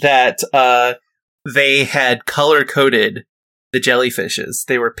notes that they had color-coded the jellyfishes.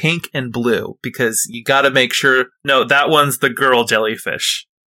 They were pink and blue, because you gotta make sure... No, that one's the girl jellyfish.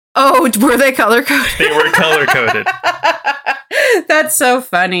 Oh, were they color-coded? They were color-coded. That's so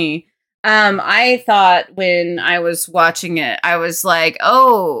funny. I thought when I was watching it, I was like,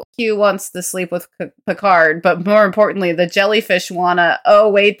 oh, Q wants to sleep with Picard, but more importantly, the jellyfish wanna, oh,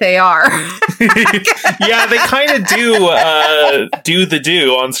 wait, they are. Yeah, they kind of do the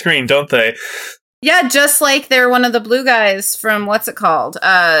do on screen, don't they? Yeah, just like they're one of the blue guys from, what's it called?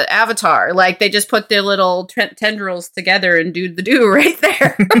 Avatar. Like, they just put their little tendrils together and do the do right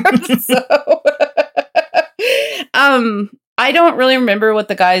there. I don't really remember what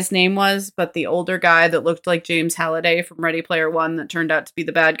the guy's name was, but the older guy that looked like James Halliday from Ready Player One that turned out to be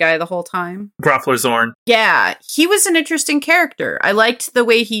the bad guy the whole time. Groffler Zorn. Yeah, he was an interesting character. I liked the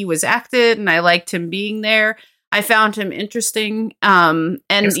way he was acted, and I liked him being there. I found him interesting. And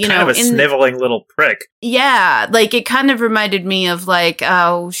he's you kind know, of a sniveling little prick. Yeah, like it kind of reminded me of like,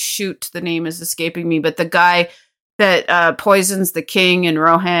 oh shoot, the name is escaping me, but the guy that poisons the king and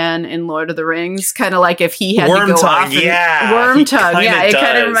Rohan in Lord of the Rings, kind of like if he had to go off. Yeah, Wormtongue, yeah, it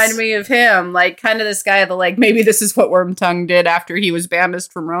kind of reminded me of him, like kind of this guy that like maybe this is what Wormtongue did after he was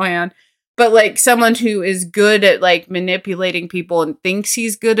banished from Rohan. But like someone who is good at like manipulating people and thinks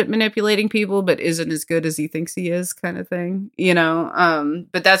he's good at manipulating people, but isn't as good as he thinks he is, kind of thing, you know?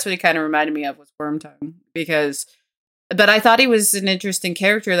 But that's what he kind of reminded me of, was Wormtongue, because But I thought he was an interesting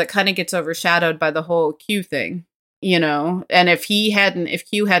character that kind of gets overshadowed by the whole Q thing, you know? And if Q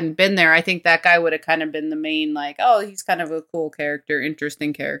hadn't been there, I think that guy would have kind of been the main, like, oh, he's kind of a cool character,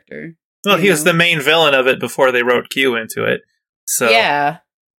 interesting character. Well, he was the main villain of it before they wrote Q into it. So yeah.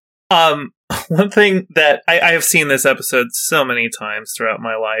 One thing that I have seen this episode so many times throughout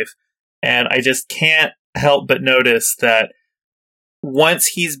my life, and I just can't help but notice that once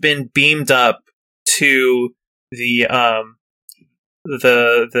he's been beamed up to the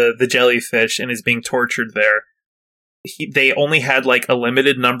jellyfish and is being tortured there, they only had like a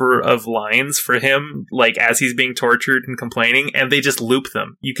limited number of lines for him, like as he's being tortured and complaining, and they just loop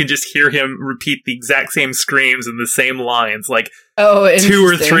them. You can just hear him repeat the exact same screams and the same lines, like 2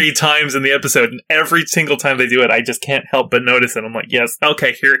 or 3 times in the episode, and every single time they do it, I just can't help but notice it. I'm like, yes,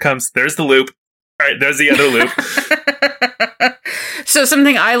 okay, here it comes. There's the loop. All right, there's the other loop. So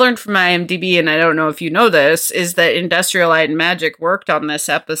something I learned from IMDb, and I don't know if you know this, is that Industrial Light and Magic worked on this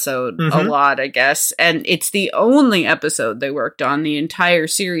episode a lot, I guess. And it's the only episode they worked on the entire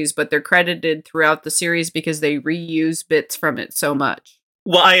series, but they're credited throughout the series because they reuse bits from it so much.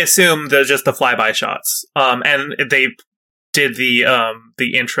 Well, I assume they're just the flyby shots. And they did the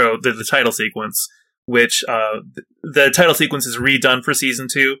intro, the title sequence, which the title sequence is redone for season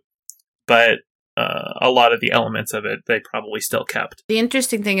 2, but a lot of the elements of it they probably still kept. The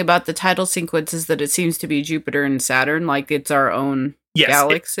interesting thing about the title sequence is that it seems to be Jupiter and Saturn, like it's our own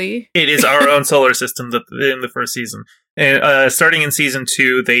galaxy. It is our own solar system in the first season. And starting in season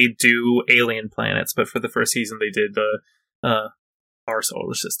 2, they do alien planets, but for the first season, they did our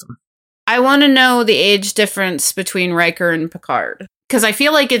solar system. I want to know the age difference between Riker and Picard. Because I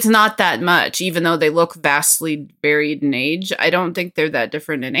feel like it's not that much, even though they look vastly varied in age. I don't think they're that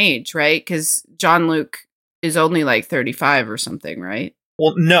different in age, right? Because Jean-Luc is only like 35 or something, right?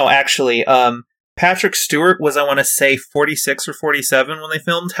 Well, no, actually. Patrick Stewart was, I want to say, 46 or 47 when they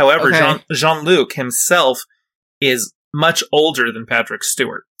filmed. However, Jean-Luc himself is much older than Patrick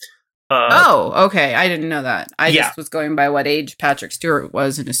Stewart. Okay. I didn't know that. I just was going by what age Patrick Stewart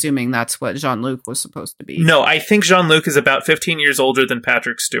was and assuming that's what Jean-Luc was supposed to be. No, I think Jean-Luc is about 15 years older than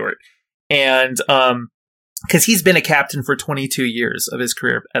Patrick Stewart. And because he's been a captain for 22 years of his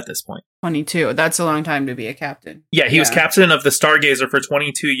career at this point. 22. That's a long time to be a captain. Yeah, he was captain of the Stargazer for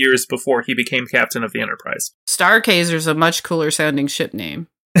 22 years before he became captain of the Enterprise. Stargazer's a much cooler sounding ship name.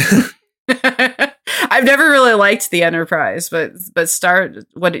 I've never really liked the Enterprise, but Stargazer,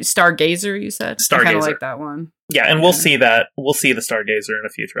 you said? Stargazer. I kind of like that one. Yeah, and we'll see that. We'll see the Stargazer in a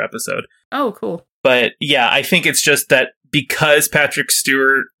future episode. Oh, cool. But yeah, I think it's just that because Patrick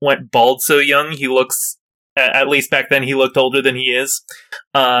Stewart went bald so young, he looks, at least back then, he looked older than he is.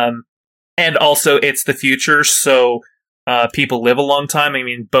 And also, it's the future, so people live a long time. I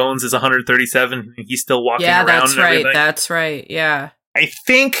mean, Bones is 137, and he's still walking around. Yeah, that's right. That's right. Yeah. I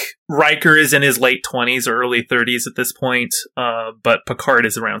think Riker is in his late 20s or early 30s at this point, but Picard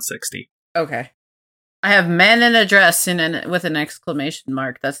is around 60. Okay. I have man in a dress with an exclamation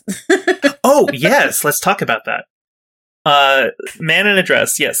mark. That's Oh, yes. Let's talk about that. Man in a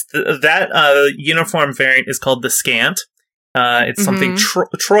dress. Yes. That uniform variant is called the Scant. It's something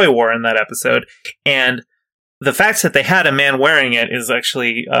Troy wore in that episode. And the fact that they had a man wearing it is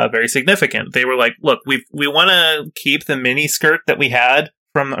actually very significant. They were like, look, we want to keep the mini skirt that we had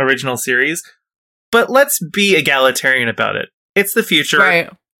from the original series, but let's be egalitarian about it. It's the future. Right.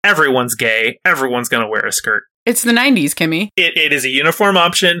 Everyone's gay. Everyone's going to wear a skirt. It's the 90s, Kimmy. It is a uniform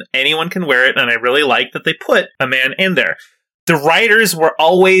option. Anyone can wear it, and I really like that they put a man in there. The writers were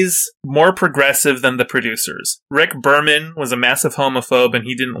always more progressive than the producers. Rick Berman was a massive homophobe, and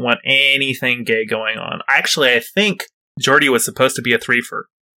he didn't want anything gay going on. Actually, I think Geordi was supposed to be a threefer.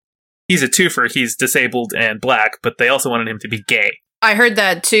 He's a twofer. He's disabled and black, but they also wanted him to be gay. I heard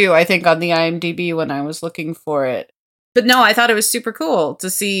that, too, I think, on the IMDb when I was looking for it. But no, I thought it was super cool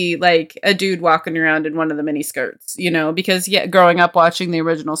to see, like, a dude walking around in one of the miniskirts, you know? Because, growing up watching the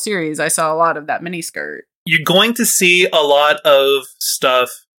original series, I saw a lot of that miniskirt. You're going to see a lot of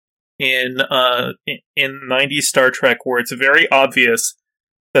stuff in 90s Star Trek where it's very obvious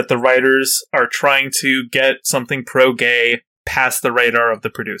that the writers are trying to get something pro-gay past the radar of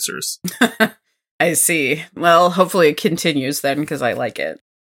the producers. I see. Well, hopefully it continues then, because I like it.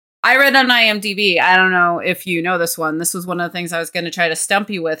 I read on IMDb, I don't know if you know this one. This was one of the things I was going to try to stump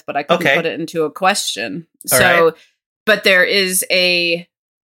you with, but I couldn't put it into a question. Right. But there's a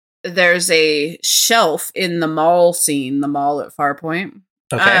shelf in the mall scene, the mall at Farpoint.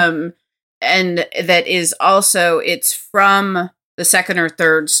 Okay. And that is also, it's from the second or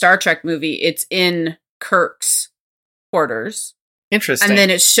third Star Trek movie. It's in Kirk's quarters. Interesting. And then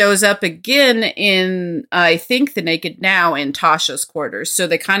it shows up again in, I think, The Naked Now in Tasha's quarters. So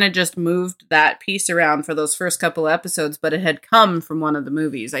they kind of just moved that piece around for those first couple episodes, but it had come from one of the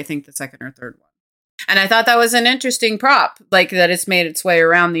movies, I think the second or third one. And I thought that was an interesting prop, like that it's made its way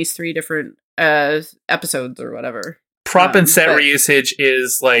around these 3 different episodes or whatever. Prop and set reusage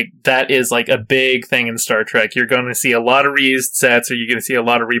is like a big thing in Star Trek. You're going to see a lot of reused sets, or you're going to see a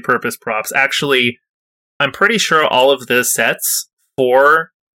lot of repurposed props. Actually, I'm pretty sure all of the sets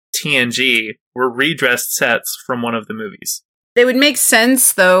for TNG were redressed sets from one of the movies. They would make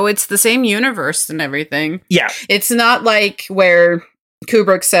sense, though. It's the same universe and everything. Yeah. It's not like where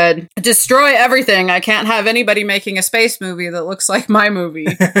Kubrick said, destroy everything. I can't have anybody making a space movie that looks like my movie.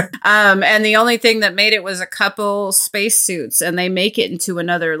 And the only thing that made it was a couple spacesuits, and they make it into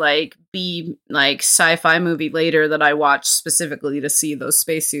another B sci-fi movie later that I watched specifically to see those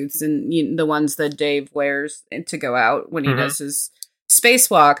spacesuits and the ones that Dave wears to go out when he does his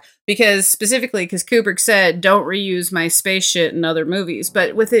spacewalk, because Kubrick said, don't reuse my space shit in other movies.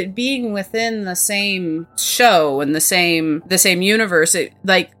 But with it being within the same show and the same universe, it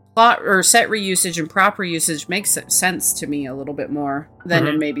plot or set reusage and prop reusage makes sense to me a little bit more than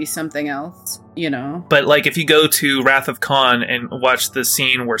in maybe something else, But if you go to Wrath of Khan and watch the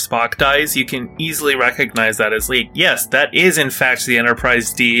scene where Spock dies, you can easily recognize that as yes, that is in fact the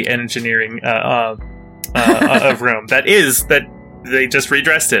Enterprise D engineering of room. That they just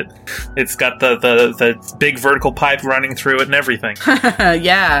redressed it. It's got the big vertical pipe running through it and everything.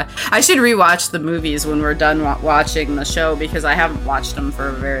 Yeah. I should rewatch the movies when we're done watching the show, because I haven't watched them for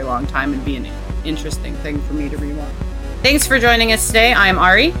a very long time. It'd be an interesting thing for me to rewatch. Thanks for joining us today. I'm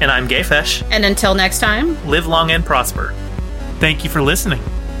Ari. And I'm Gayfesh. And until next time, live long and prosper. Thank you for listening.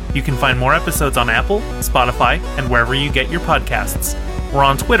 You can find more episodes on Apple, Spotify, and wherever you get your podcasts. We're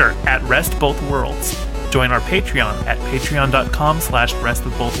on Twitter at RestBothWorlds. Join our Patreon at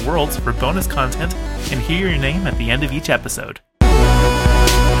patreon.com/restofbothworlds for bonus content and hear your name at the end of each episode.